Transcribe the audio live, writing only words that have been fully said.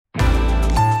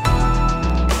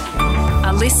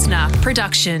listener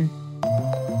production.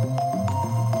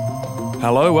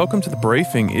 Hello, welcome to The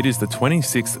Briefing. It is the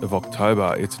 26th of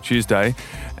October. It's a Tuesday.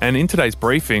 And in today's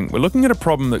briefing, we're looking at a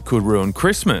problem that could ruin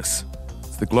Christmas.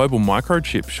 It's the global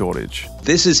microchip shortage.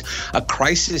 This is a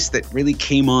crisis that really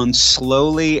came on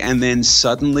slowly and then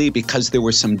suddenly because there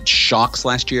were some shocks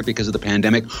last year because of the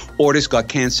pandemic. Orders got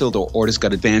cancelled or orders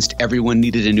got advanced. Everyone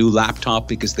needed a new laptop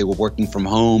because they were working from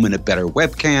home and a better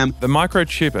webcam. The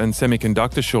microchip and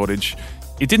semiconductor shortage,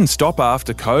 it didn't stop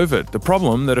after COVID. The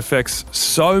problem that affects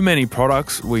so many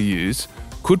products we use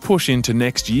could push into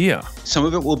next year. Some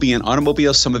of it will be in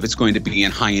automobiles, some of it's going to be in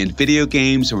high-end video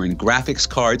games or in graphics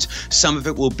cards. Some of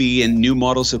it will be in new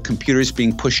models of computers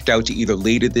being pushed out to either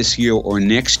later this year or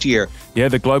next year. Yeah,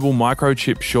 the global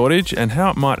microchip shortage and how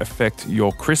it might affect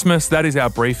your Christmas. That is our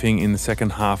briefing in the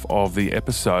second half of the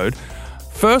episode.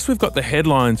 First, we've got the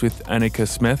headlines with Annika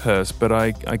Smethurst, but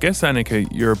I guess, Annika,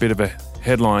 you're a bit of a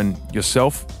headline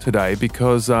yourself today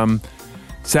because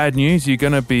sad news, you're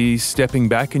going to be stepping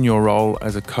back in your role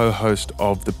as a co-host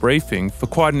of The Briefing for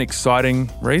quite an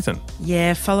exciting reason.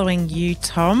 Yeah, following you,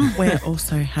 Tom, we're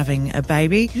also having a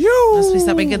baby. Yoo! Must be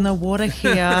something in the water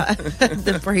here at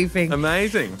The Briefing.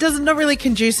 Amazing. Not really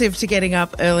conducive to getting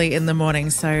up early in the morning,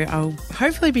 so I'll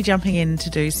hopefully be jumping in to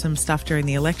do some stuff during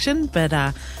the election,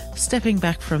 but stepping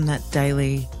back from that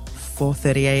daily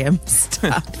 4:30am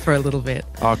start for a little bit.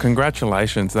 Oh,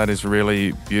 congratulations. That is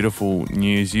really beautiful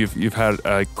news. You've had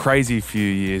a crazy few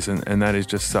years and that is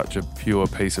just such a pure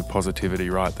piece of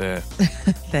positivity right there.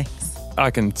 Thanks.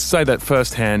 I can say that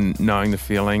firsthand, knowing the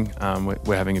feeling.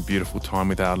 We're having a beautiful time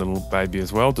with our little baby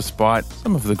as well, despite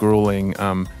some of the grueling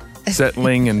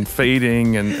settling and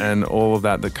feeding and all of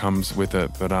that comes with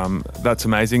it. But that's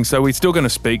amazing. So we're still going to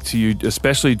speak to you,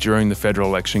 especially during the federal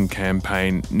election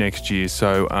campaign next year.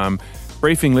 So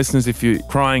briefing listeners, if you're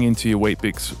crying into your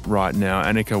Weet-Bix right now,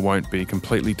 Annika won't be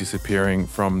completely disappearing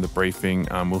from the briefing.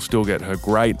 We'll still get her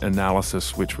great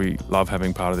analysis, which we love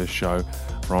having part of this show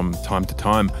from time to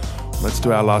time. Let's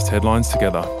do our last headlines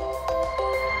together.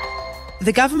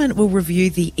 The government will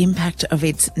review the impact of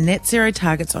its net zero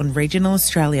targets on regional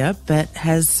Australia, but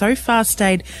has so far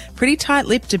stayed pretty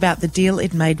tight-lipped about the deal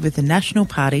it made with the National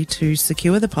Party to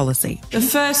secure the policy. The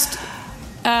first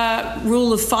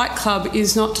rule of Fight Club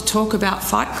is not to talk about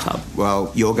Fight Club.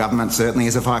 Well, your government certainly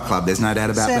is a fight club. There's no doubt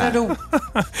about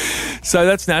that. So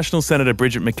that's National Senator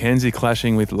Bridget McKenzie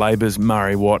clashing with Labor's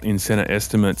Murray Watt in Senate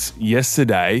estimates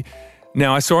yesterday.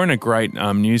 Now, I saw in a great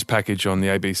news package on the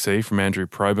ABC from Andrew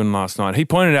Probyn last night, he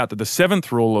pointed out that the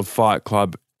seventh rule of Fight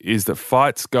Club is that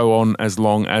fights go on as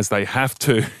long as they have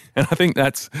to. And I think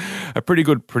that's a pretty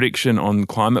good prediction on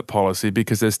climate policy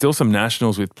because there's still some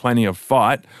Nationals with plenty of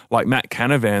fight, like Matt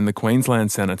Canavan, the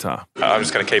Queensland Senator. I'm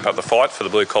just going to keep up the fight for the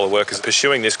blue-collar workers.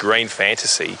 Pursuing this green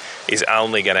fantasy is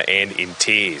only going to end in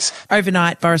tears.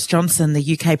 Overnight, Boris Johnson,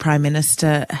 the UK Prime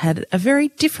Minister, had a very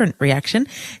different reaction.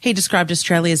 He described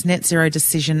Australia's net zero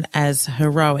decision as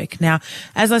heroic. Now,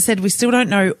 as I said, we still don't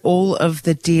know all of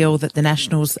the deal that the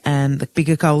Nationals and the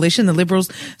bigger coalition, the Liberals,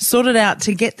 sorted out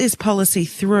to get this policy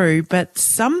through. But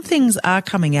some things are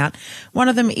coming out. One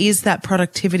of them is that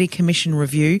Productivity Commission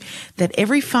review that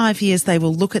every 5 years they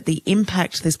will look at the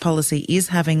impact this policy is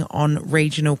having on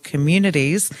regional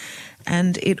communities.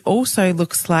 And it also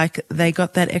looks like they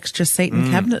got that extra seat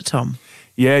in Cabinet, Tom.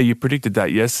 Yeah, you predicted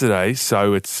that yesterday.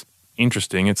 So it's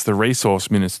interesting. It's the Resource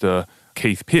Minister,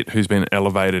 Keith Pitt, who's been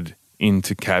elevated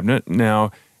into Cabinet. Now,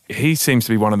 he seems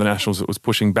to be one of the Nationals that was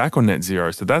pushing back on net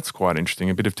zero. So that's quite interesting.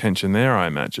 A bit of tension there, I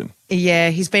imagine. Yeah,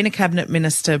 he's been a cabinet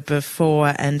minister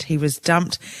before and he was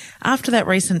dumped after that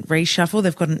recent reshuffle.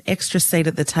 They've got an extra seat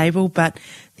at the table, but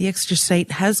the extra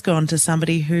seat has gone to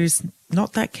somebody who's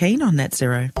not that keen on net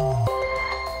zero.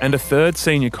 And a third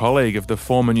senior colleague of the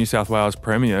former New South Wales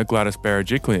Premier, Gladys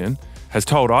Berejiklian, has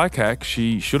told ICAC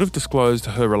she should have disclosed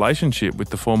her relationship with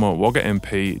the former Wagga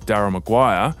MP, Darryl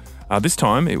Maguire. This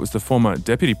time, it was the former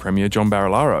Deputy Premier, John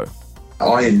Barilaro.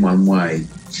 I, in one way,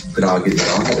 could argue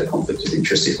that I had a conflict of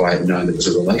interest if I had known there was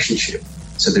a relationship.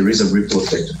 So there is a ripple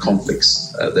effect of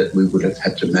conflicts that we would have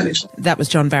had to manage. That was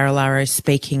John Barilaro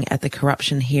speaking at the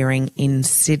corruption hearing in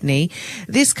Sydney.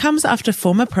 This comes after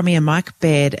former Premier Mike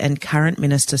Baird and current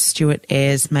Minister Stuart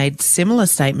Ayres made similar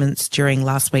statements during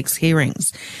last week's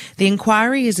hearings. The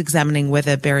inquiry is examining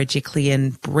whether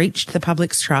Berejiklian breached the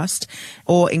public's trust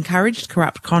or encouraged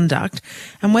corrupt conduct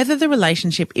and whether the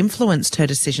relationship influenced her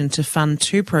decision to fund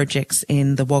 2 projects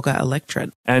in the Wagga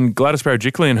electorate. And Gladys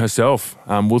Berejiklian herself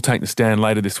will take the stand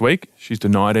later this week. She's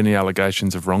denied any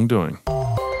allegations of wrongdoing.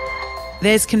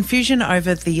 There's confusion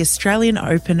over the Australian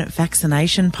Open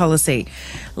vaccination policy.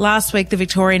 Last week, the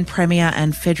Victorian Premier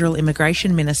and Federal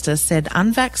Immigration Minister said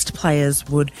unvaxxed players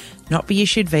would not be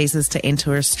issued visas to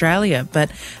enter Australia.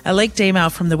 But a leaked email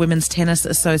from the Women's Tennis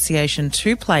Association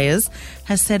to players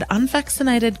has said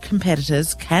unvaccinated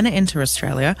competitors can enter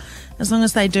Australia as long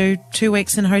as they do 2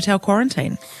 weeks in hotel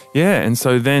quarantine. Yeah, and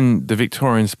so then the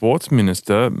Victorian Sports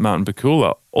Minister, Martin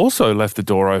Pakula, also left the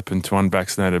door open to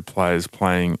unvaccinated players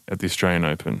playing at the Australian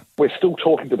Open. We're still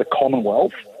talking to the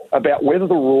Commonwealth about whether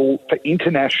the rule for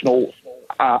international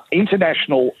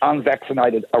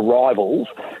unvaccinated arrivals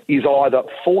is either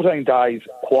 14 days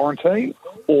quarantine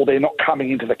or they're not coming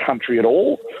into the country at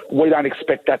all. We don't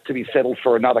expect that to be settled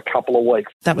for another couple of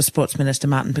weeks. That was Sports Minister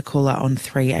Martin Pakula on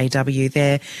 3AW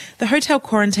there. The hotel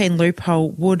quarantine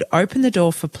loophole would open the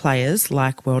door for players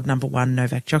like world number one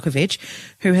Novak Djokovic,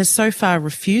 who has so far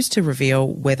refused to reveal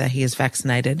whether he is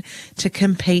vaccinated, to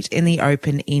compete in the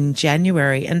Open in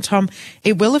January. And Tom,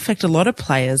 it will affect a lot of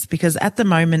players because at the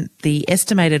moment the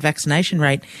estimated vaccination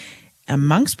rate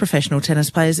amongst professional tennis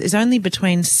players is only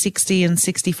between 60 and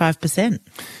 65%.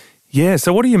 Yeah,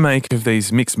 so what do you make of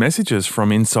these mixed messages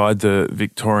from inside the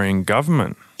Victorian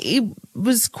government? It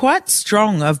was quite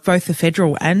strong of both the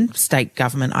federal and state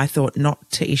government, I thought, not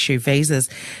to issue visas.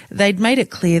 They'd made it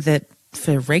clear that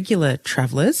for regular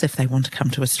travellers, if they want to come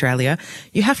to Australia,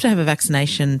 you have to have a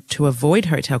vaccination to avoid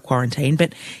hotel quarantine.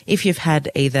 But if you've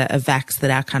had either a vax that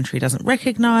our country doesn't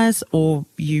recognise or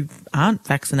you aren't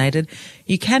vaccinated,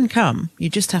 you can come. You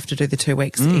just have to do the 2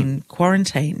 weeks in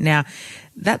quarantine. Now,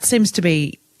 that seems to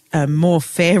be a more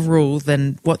fair rule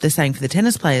than what they're saying for the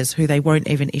tennis players, who they won't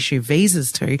even issue visas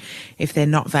to if they're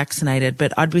not vaccinated.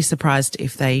 But I'd be surprised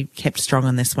if they kept strong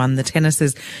on this one. The tennis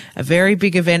is a very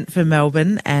big event for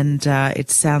Melbourne, and it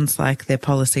sounds like their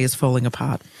policy is falling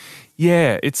apart.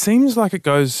 Yeah, it seems like it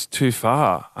goes too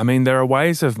far. I mean, there are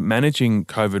ways of managing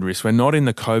COVID risk. We're not in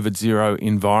the COVID zero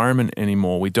environment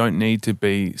anymore. We don't need to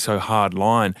be so hard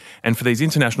line. And for these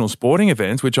international sporting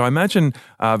events, which I imagine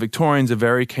Victorians are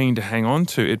very keen to hang on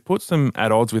to, it puts them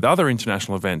at odds with other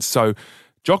international events. So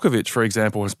Djokovic, for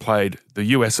example, has played the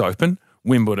US Open,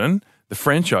 Wimbledon, the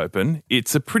French Open.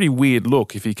 It's a pretty weird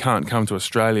look if he can't come to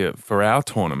Australia for our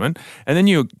tournament. And then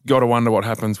you've got to wonder what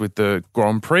happens with the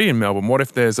Grand Prix in Melbourne. What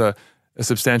if there's a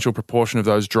substantial proportion of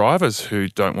those drivers who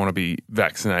don't want to be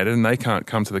vaccinated and they can't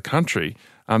come to the country?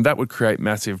 That would create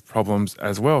massive problems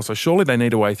as well. So surely they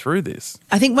need a way through this.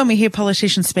 I think when we hear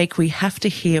politicians speak, we have to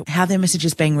hear how their message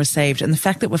is being received. And the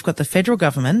fact that we've got the federal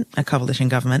government, a coalition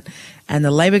government, and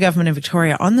the Labor government in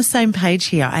Victoria on the same page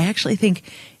here, I actually think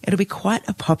it'll be quite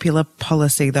a popular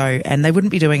policy, though, and they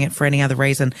wouldn't be doing it for any other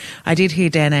reason. I did hear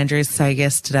Dan Andrews say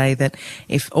yesterday that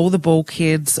if all the ball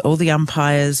kids, all the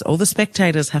umpires, all the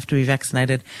spectators have to be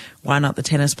vaccinated, why not the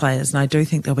tennis players? And I do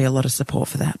think there'll be a lot of support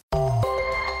for that.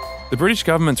 The British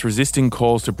government's resisting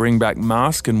calls to bring back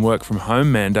mask and work from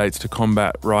home mandates to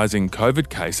combat rising COVID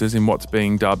cases in what's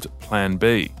being dubbed Plan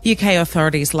B. UK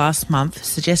authorities last month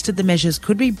suggested the measures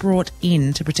could be brought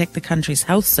in to protect the country's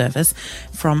health service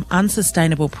from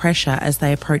unsustainable pressure as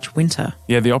they approach winter.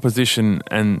 Yeah, the opposition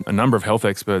and a number of health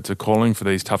experts are calling for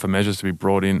these tougher measures to be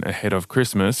brought in ahead of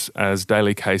Christmas as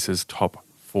daily cases top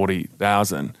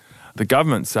 40,000. The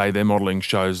government say their modelling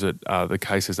shows that the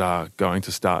cases are going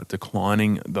to start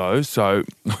declining, though. So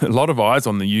a lot of eyes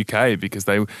on the UK because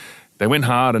they went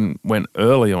hard and went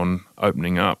early on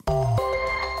opening up.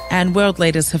 And world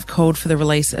leaders have called for the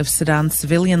release of Sudan's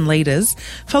civilian leaders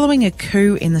following a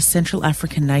coup in the Central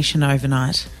African nation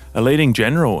overnight. A leading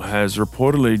general has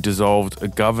reportedly dissolved a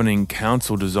governing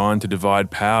council designed to divide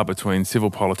power between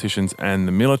civil politicians and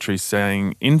the military,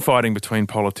 saying infighting between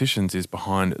politicians is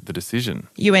behind the decision.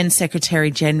 UN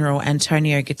Secretary-General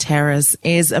Antonio Guterres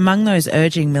is among those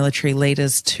urging military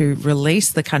leaders to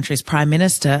release the country's Prime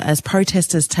Minister as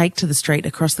protesters take to the street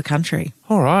across the country.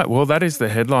 All right, well, that is the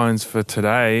headlines for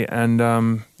today. And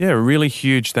a really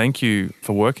huge thank you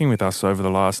for working with us over the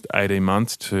last 18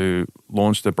 months to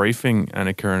launch the briefing,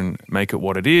 Annika, and make it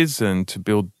what it is and to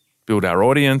build our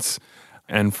audience,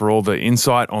 and for all the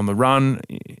insight on the run,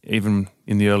 even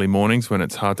in the early mornings when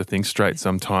it's hard to think straight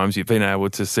sometimes. You've been able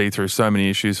to see through so many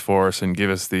issues for us and give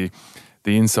us the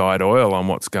inside oil on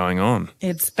what's going on.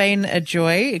 It's been a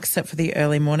joy, except for the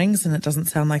early mornings, and it doesn't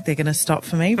sound like they're going to stop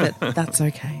for me, but that's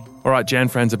okay. All right, Jan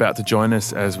Fran's about to join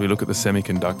us as we look at the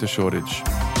semiconductor shortage.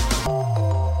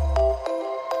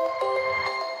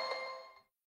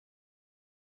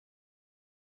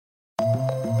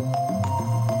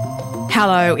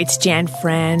 Hello, it's Jan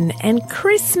Fran, and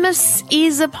Christmas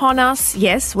is upon us.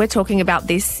 Yes, we're talking about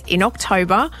this in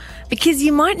October because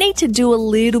you might need to do a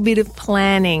little bit of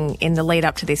planning in the lead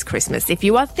up to this Christmas. If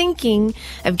you are thinking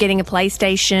of getting a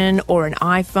PlayStation or an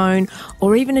iPhone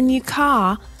or even a new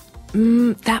car,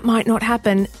 that might not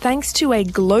happen thanks to a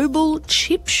global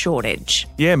chip shortage.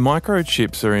 Yeah,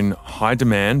 microchips are in high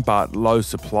demand but low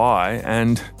supply,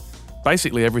 and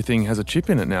basically everything has a chip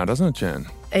in it now, doesn't it, Jan?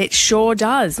 It sure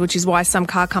does, which is why some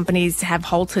car companies have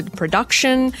halted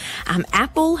production.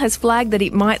 Apple has flagged that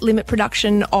it might limit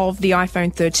production of the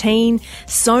iPhone 13.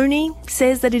 Sony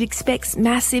says that it expects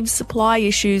massive supply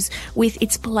issues with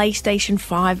its PlayStation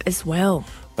 5 as well.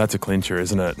 That's a clincher,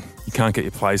 isn't it? You can't get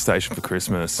your PlayStation for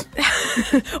Christmas.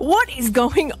 What is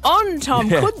going on, Tom?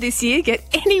 Yeah. Could this year get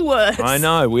any worse? I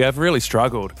know, we have really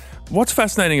struggled. What's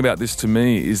fascinating about this to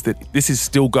me is that this is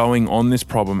still going on, this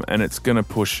problem, and it's going to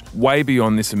push way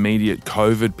beyond this immediate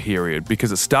COVID period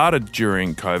because it started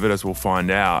during COVID, as we'll find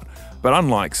out. But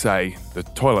unlike, say, the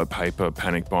toilet paper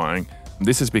panic buying,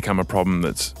 this has become a problem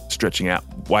that's stretching out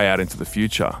way out into the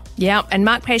future. Yeah, and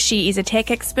Mark Pesci is a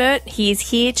tech expert. He is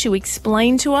here to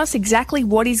explain to us exactly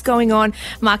what is going on.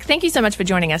 Mark, thank you so much for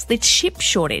joining us. The chip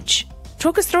shortage.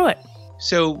 Talk us through it.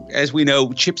 So, as we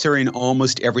know, chips are in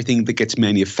almost everything that gets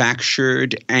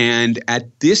manufactured. And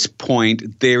at this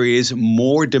point, there is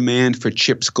more demand for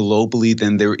chips globally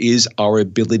than there is our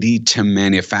ability to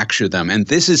manufacture them. And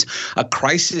this is a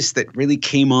crisis that really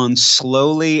came on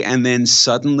slowly and then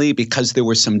suddenly because there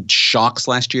were some shocks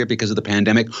last year because of the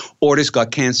pandemic. Orders got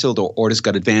canceled or orders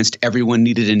got advanced. Everyone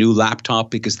needed a new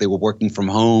laptop because they were working from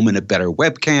home and a better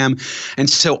webcam. And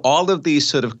so all of these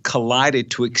sort of collided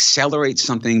to accelerate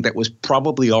something that was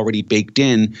probably already baked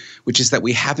in, which is that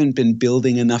we haven't been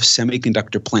building enough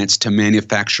semiconductor plants to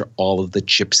manufacture all of the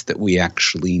chips that we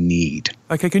actually need.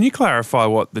 Okay, can you clarify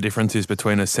what the difference is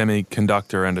between a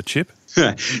semiconductor and a chip?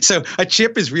 So a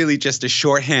chip is really just a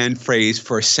shorthand phrase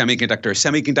for a semiconductor. A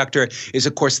semiconductor is,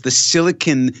 of course, the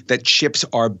silicon that chips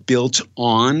are built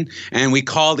on. And we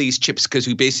call these chips because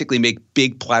we basically make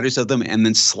big platters of them and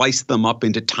then slice them up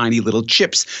into tiny little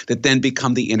chips that then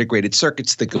become the integrated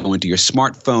circuits that go into your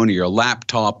smartphone or your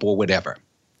laptop or whatever.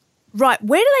 Right.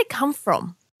 Where do they come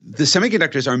from? The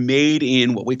semiconductors are made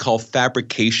in what we call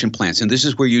fabrication plants. And this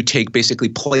is where you take basically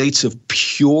plates of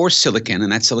pure silicon,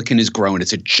 and that silicon is grown.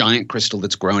 It's a giant crystal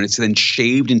that's grown. It's then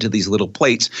shaved into these little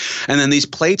plates. And then these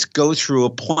plates go through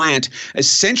a plant.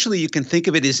 Essentially, you can think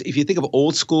of it as if you think of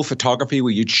old school photography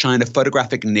where you'd shine a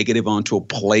photographic negative onto a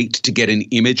plate to get an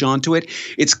image onto it.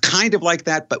 It's kind of like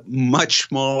that, but much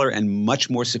smaller and much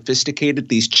more sophisticated.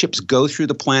 These chips go through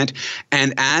the plant,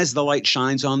 and as the light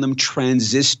shines on them,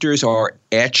 transistors are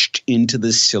etched into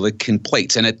the silicon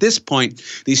plates. And at this point,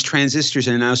 these transistors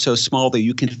are now so small that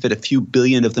you can fit a few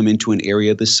billion of them into an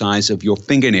area the size of your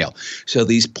fingernail. So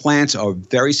these plants are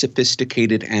very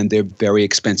sophisticated and they're very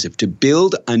expensive. To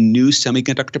build a new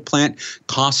semiconductor plant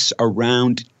costs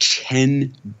around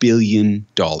 $10 billion.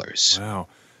 Wow.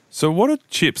 So what do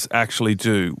chips actually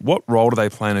do? What role do they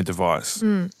play in a device?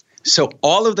 So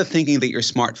all of the thinking that your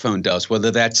smartphone does, whether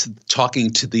that's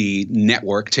talking to the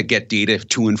network to get data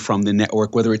to and from the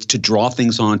network, whether it's to draw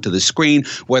things onto the screen,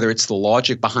 whether it's the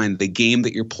logic behind the game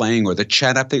that you're playing or the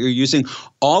chat app that you're using,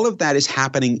 all of that is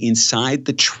happening inside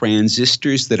the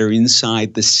transistors that are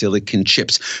inside the silicon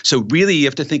chips. So really you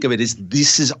have to think of it as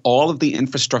this is all of the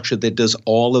infrastructure that does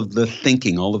all of the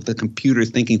thinking, all of the computer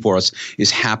thinking for us is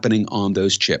happening on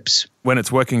those chips. When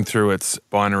it's working through its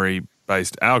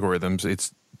binary-based algorithms,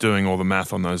 it's doing all the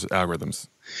math on those algorithms.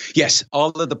 Yes,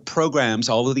 all of the programs,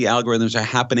 all of the algorithms are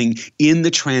happening in the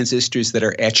transistors that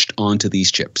are etched onto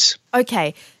these chips.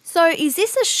 Okay, so is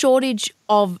this a shortage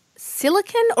of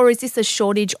silicon or is this a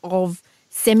shortage of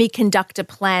semiconductor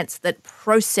plants that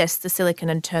process the silicon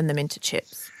and turn them into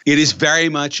chips? It is very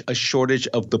much a shortage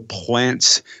of the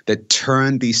plants that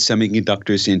turn these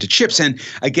semiconductors into chips. And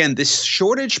again, this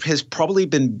shortage has probably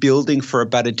been building for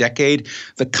about a decade.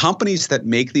 The companies that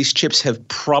make these chips have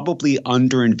probably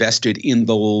underinvested in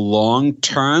the long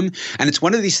term. And it's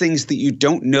one of these things that you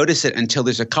don't notice it until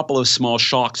there's a couple of small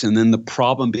shocks and then the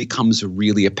problem becomes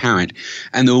really apparent.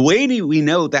 And the way we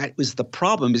know that was the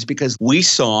problem is because we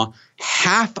saw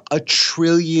 $500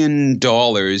 billion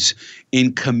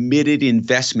in committed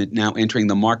investment now entering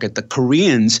the market. The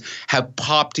Koreans have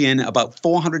popped in about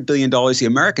 $400 billion. The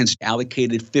Americans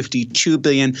allocated $52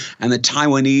 billion, and the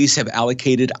Taiwanese have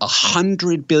allocated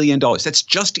 $100 billion. That's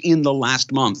just in the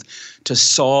last month to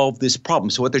solve this problem.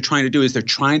 So what they're trying to do is they're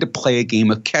trying to play a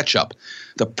game of catch up.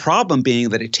 The problem being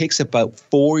that it takes about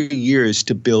 4 years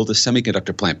to build a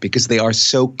semiconductor plant because they are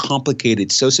so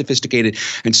complicated, so sophisticated,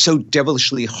 and so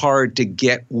devilishly hard to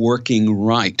get working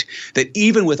right that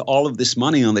even with all of this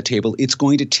money on the table, it's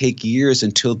going to take years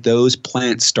until those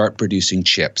plants start producing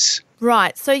chips.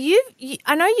 Right. So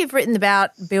I know you've written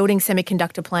about building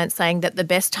semiconductor plants, saying that the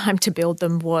best time to build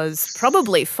them was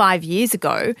probably 5 years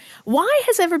ago. Why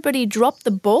has everybody dropped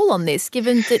the ball on this,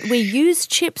 given that we use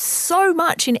chips so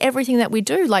much in everything that we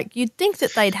do? Like, you'd think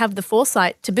that they'd have the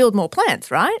foresight to build more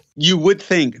plants, right? You would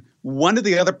think. One of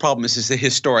the other problems is that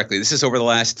historically, this is over the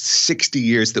last 60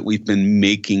 years that we've been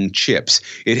making chips.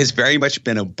 It has very much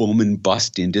been a boom and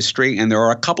bust industry. And there are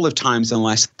a couple of times in the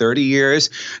last 30 years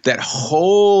that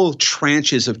whole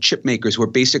tranches of chip makers were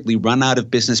basically run out of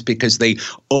business because they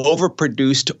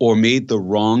overproduced or made the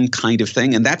wrong kind of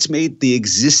thing. And that's made the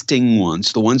existing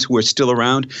ones, the ones who are still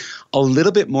around, a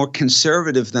little bit more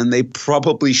conservative than they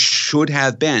probably should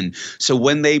have been. So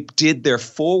when they did their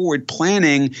forward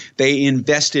planning, they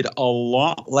invested a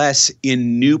lot less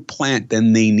in new plant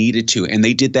than they needed to. And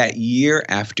they did that year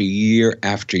after year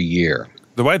after year.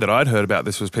 The way that I'd heard about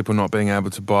this was people not being able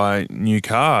to buy new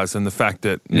cars, and the fact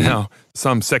that now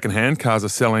some second-hand cars are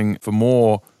selling for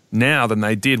more now than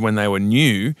they did when they were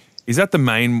new. Is that the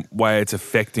main way it's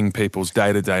affecting people's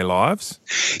day-to-day lives?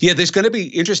 Yeah, there's going to be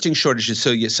interesting shortages.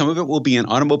 So some of it will be in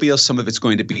automobiles. Some of it's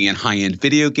going to be in high-end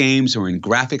video games or in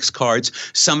graphics cards.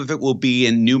 Some of it will be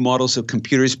in new models of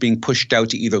computers being pushed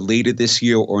out to either later this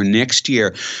year or next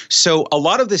year. So a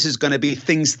lot of this is going to be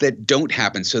things that don't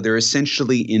happen. So they're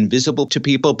essentially invisible to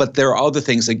people. But there are other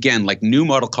things, again, like new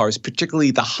model cars,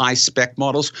 particularly the high-spec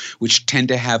models, which tend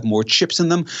to have more chips in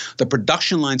them. The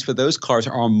production lines for those cars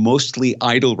are mostly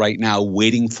idle right now,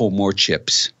 waiting for more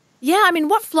chips. Yeah, I mean,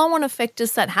 what flow-on effect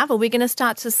does that have? Are we going to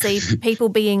start to see people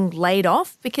being laid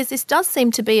off? Because this does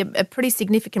seem to be a pretty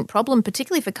significant problem,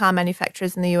 particularly for car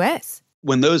manufacturers in the US.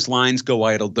 When those lines go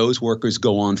idle, those workers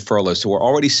go on furlough. So we're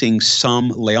already seeing some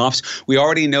layoffs. We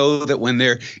already know that when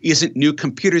there isn't new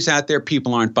computers out there,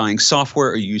 people aren't buying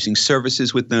software or using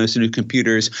services with those new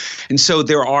computers. And so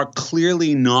there are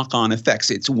clearly knock-on effects.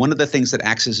 It's one of the things that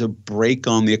acts as a brake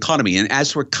on the economy. And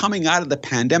as we're coming out of the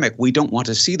pandemic, we don't want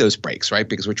to see those brakes, right?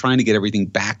 Because we're trying to get everything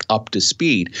back up to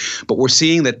speed. But we're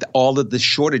seeing that all of the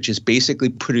shortage is basically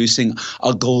producing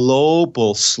a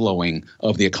global slowing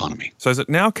of the economy. So is it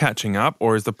now catching up?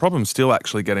 Or is the problem still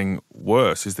actually getting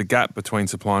worse? Is the gap between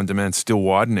supply and demand still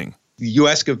widening? You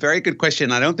ask a very good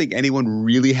question. I don't think anyone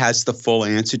really has the full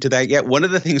answer to that yet. One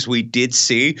of the things we did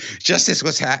see, just as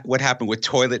what happened with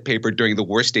toilet paper during the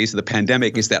worst days of the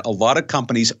pandemic, is that a lot of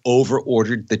companies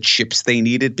over-ordered the chips they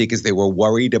needed because they were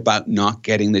worried about not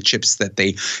getting the chips that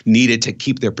they needed to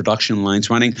keep their production lines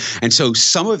running. And so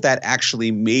some of that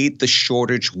actually made the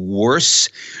shortage worse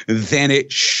than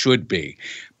it should be.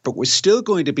 But we're still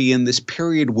going to be in this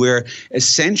period where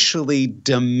essentially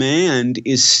demand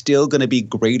is still going to be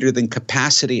greater than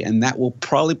capacity. And that will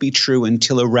probably be true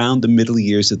until around the middle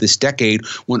years of this decade,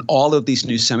 when all of these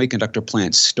new semiconductor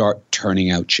plants start turning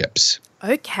out chips.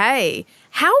 Okay.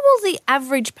 How will the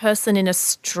average person in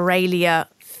Australia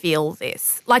feel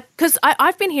this? Like, because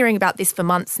I've been hearing about this for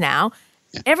months now.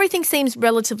 Yeah. Everything seems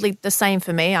relatively the same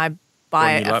for me. I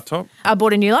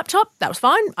bought a new laptop. That was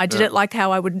fine. I did it like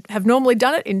how I would have normally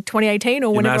done it in 2018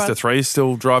 or whenever. Your Mazda 3 is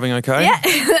still driving okay?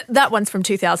 Yeah, that one's from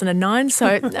 2009,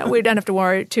 so we don't have to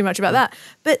worry too much about that.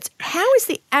 But how is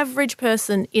the average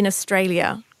person in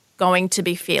Australia going to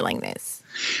be feeling this?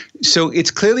 So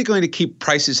it's clearly going to keep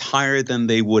prices higher than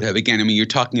they would have. Again, I mean, you're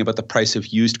talking about the price of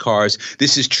used cars.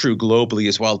 This is true globally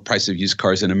as well. The price of used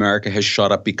cars in America has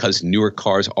shot up because newer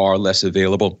cars are less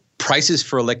available. Prices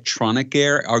for electronic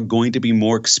gear are going to be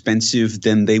more expensive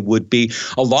than they would be.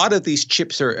 A lot of these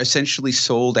chips are essentially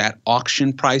sold at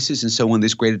auction prices. And so when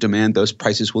there's greater demand, those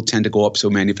prices will tend to go up so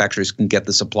manufacturers can get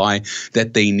the supply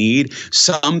that they need.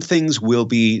 Some things will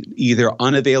be either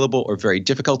unavailable or very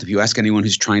difficult. If you ask anyone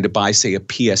who's trying to buy, say, a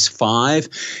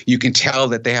PS5, you can tell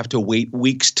that they have to wait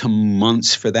weeks to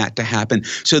months for that to happen.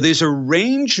 So there's a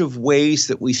range of ways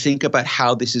that we think about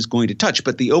how this is going to touch.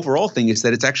 But the overall thing is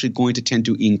that it's actually going to tend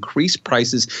to increase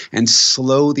prices and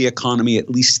slow the economy at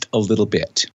least a little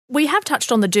bit. We have touched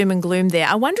on the doom and gloom there.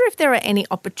 I wonder if there are any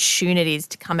opportunities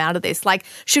to come out of this. Like,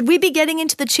 should we be getting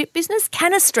into the chip business?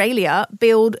 Can Australia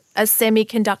build a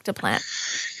semiconductor plant?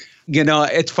 You know,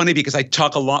 it's funny because I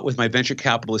talk a lot with my venture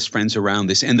capitalist friends around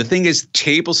this. And the thing is,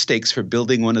 table stakes for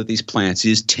building one of these plants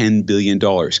is $10 billion.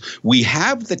 We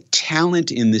have the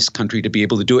talent in this country to be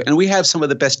able to do it. And we have some of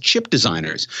the best chip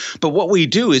designers. But what we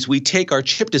do is we take our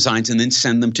chip designs and then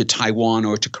send them to Taiwan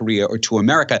or to Korea or to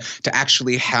America to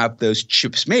actually have those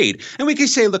chips made. And we can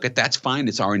say, look, that's fine.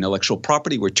 It's our intellectual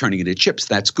property. We're turning it into chips.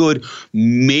 That's good.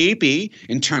 Maybe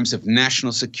in terms of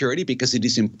national security, because it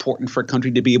is important for a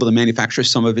country to be able to manufacture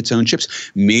some of its own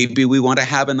chips. Maybe we want to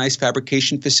have a nice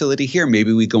fabrication facility here.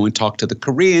 Maybe we go and talk to the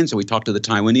Koreans or we talk to the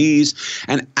Taiwanese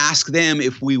and ask them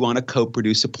if we want to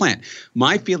co-produce a plant.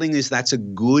 My feeling is that's a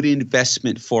good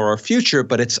investment for our future,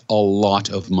 but it's a lot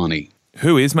of money.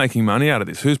 Who is making money out of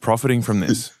this? Who's profiting from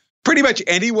this? Pretty much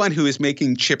anyone who is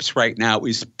making chips right now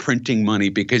is printing money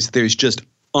because there's just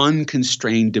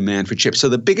unconstrained demand for chips. So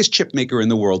the biggest chip maker in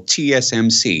the world,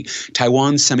 TSMC,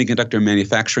 Taiwan Semiconductor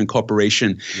Manufacturing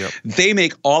Corporation, they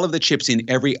make all of the chips in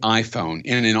every iPhone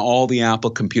and in all the Apple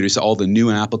computers, all the new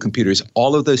Apple computers.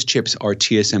 All of those chips are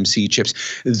TSMC chips.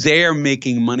 They're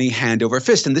making money hand over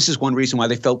fist. And this is one reason why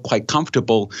they felt quite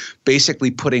comfortable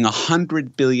basically putting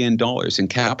 $100 billion in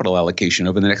capital allocation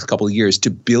over the next couple of years to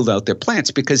build out their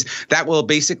plants, because that will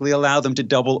basically allow them to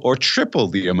double or triple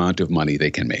the amount of money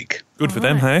they can make. Good for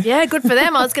them, hey? Yeah, good for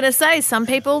them. I was going to say, some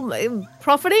people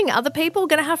profiting, other people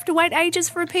going to have to wait ages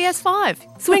for a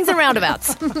PS5. Swings and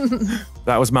roundabouts.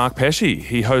 That was Mark Pesce.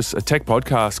 He hosts a tech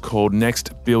podcast called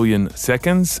Next Billion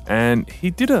Seconds, and he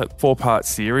did a 4-part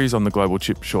series on the global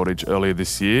chip shortage earlier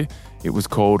this year. It was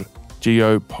called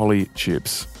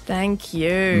Geopolychips. Thank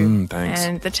you. Thanks.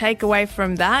 And the takeaway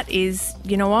from that is,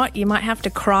 you know what? You might have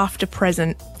to craft a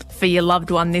present for your loved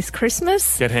one this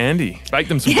Christmas. Get handy. Bake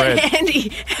them some bread. Get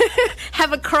handy.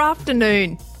 Have a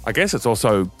craft-a-noon. I guess it's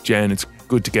also, Jan, it's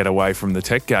good to get away from the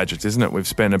tech gadgets, isn't it? We've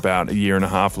spent about a year and a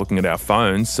half looking at our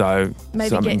phones, so... Maybe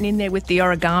getting in there with the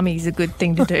origami is a good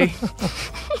thing to do.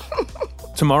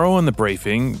 Tomorrow on The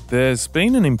Briefing, there's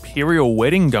been an imperial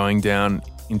wedding going down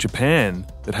in Japan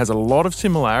that has a lot of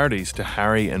similarities to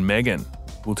Harry and Meghan.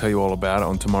 We'll tell you all about it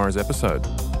on tomorrow's episode.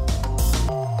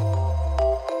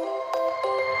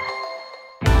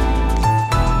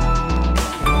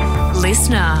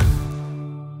 Listener.